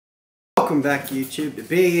Welcome back YouTube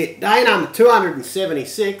to Year Day number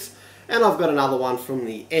 276, and I've got another one from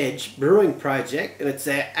the Edge Brewing Project, and it's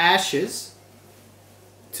their Ashes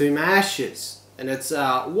to Mashes, and it's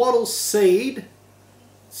wattle seed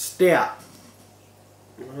stout.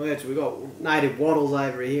 We've got native wattles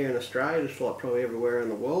over here in Australia, just like probably everywhere in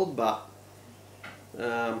the world, but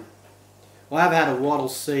I have had a wattle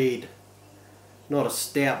seed, not a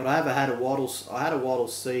stout, but I have had a wattle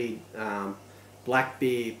seed black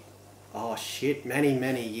beer. Oh shit,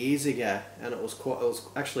 many years ago, and it was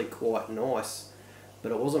actually quite nice,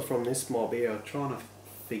 but it wasn't from this mob here. I'm trying to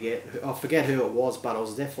forget who it was, but it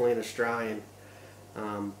was definitely an Australian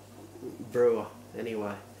brewer.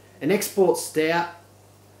 Anyway, an export stout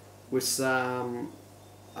with some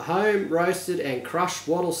a home roasted and crushed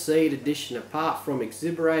wattle seed addition. Apart from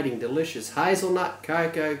exhilarating delicious hazelnut,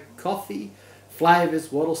 cocoa, coffee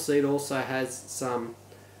flavors, wattle seed also has some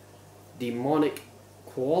demonic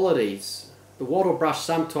qualities. The wattle brush,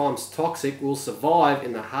 sometimes toxic, will survive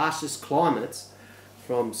in the harshest climates,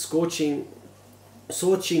 from scorching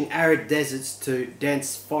arid deserts to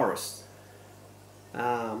dense forests.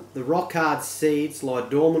 The rock-hard seeds lie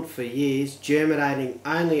dormant for years, germinating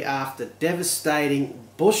only after devastating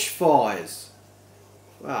bushfires.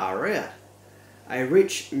 Far out. A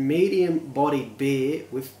rich, medium-bodied beer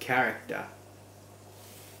with character.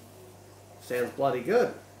 Sounds bloody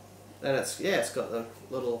good. And it's got the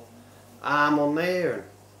little arm on there and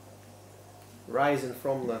raising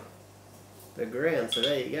from the ground. So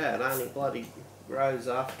there you go. It only bloody grows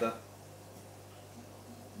after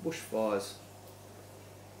bushfires.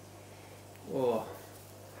 Oh,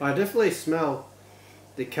 I definitely smell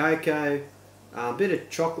the cocoa, a bit of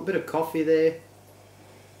chocolate, bit of coffee there.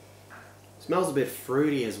 Smells a bit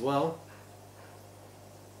fruity as well.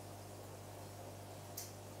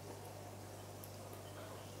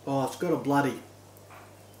 Oh, it's got a bloody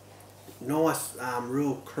nice,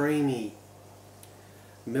 real creamy,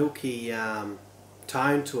 milky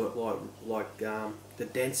tone to it, like the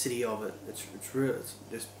density of it. It's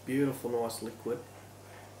just beautiful, nice liquid.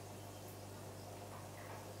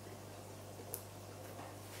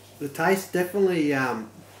 The taste definitely,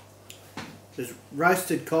 there's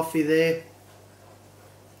roasted coffee there.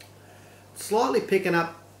 Slightly picking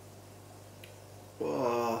up.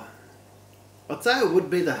 I'd say it would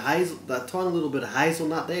be the tiny little bit of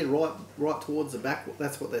hazelnut there, right towards the back.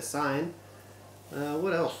 That's what they're saying.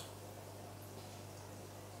 What else?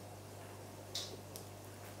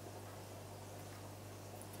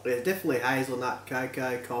 Yeah, definitely hazelnut,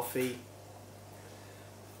 cocoa, coffee.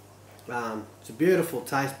 It's a beautiful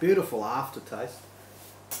taste, beautiful aftertaste.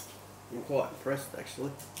 I'm quite impressed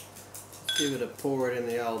actually. Let's give it a pour it in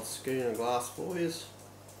the old schooner glass for you.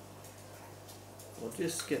 I'll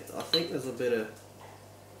just get, I think there's a bit of,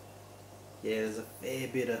 there's a fair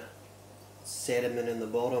bit of sediment in the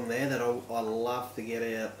bottom there that I love to get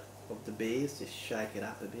out of the beers. Just shake it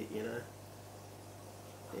up a bit, you know.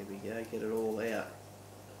 There we go, get it all out.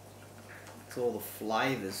 It's all the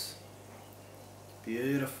flavours.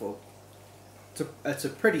 Beautiful. It's a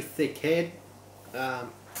pretty thick head.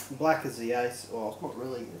 Black as the ace. Oh, it's not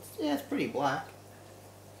really, it's pretty black.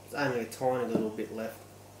 There's only a tiny little bit left.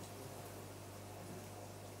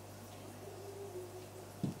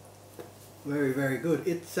 Very good.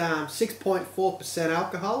 It's 6.4%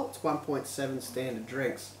 alcohol. It's 1.7 standard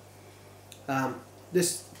drinks.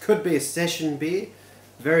 This could be a session beer.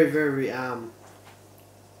 Very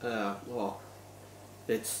well,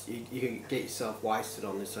 it's you can get yourself wasted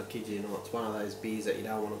on this. I kid you not. It's one of those beers that you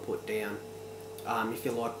don't want to put down. If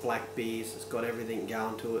you like black beers, it's got everything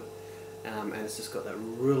going to it, and it's just got that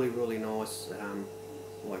really nice,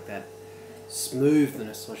 like that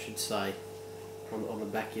smoothness, I should say. On the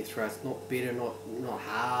back of your throat. It's not bitter, not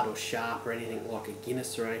hard or sharp or anything like a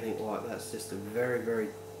Guinness or anything like that. It's just a very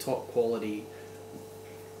top quality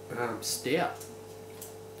stout.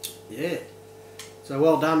 Yeah. So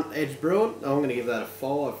well done, Edge Brewing. I'm going to give that a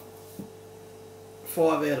 5.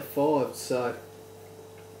 5 out of 5. So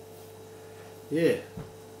yeah.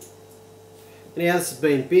 Anyhow, this has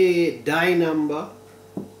been Beer Day number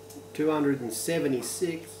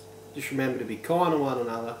 276. Just remember to be kind to one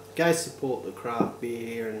another. Go support the craft beer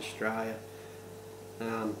here in Australia.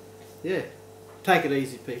 Yeah, take it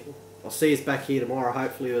easy, people. I'll see you back here tomorrow,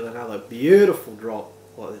 hopefully with another beautiful drop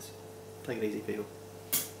like this. Take it easy, people.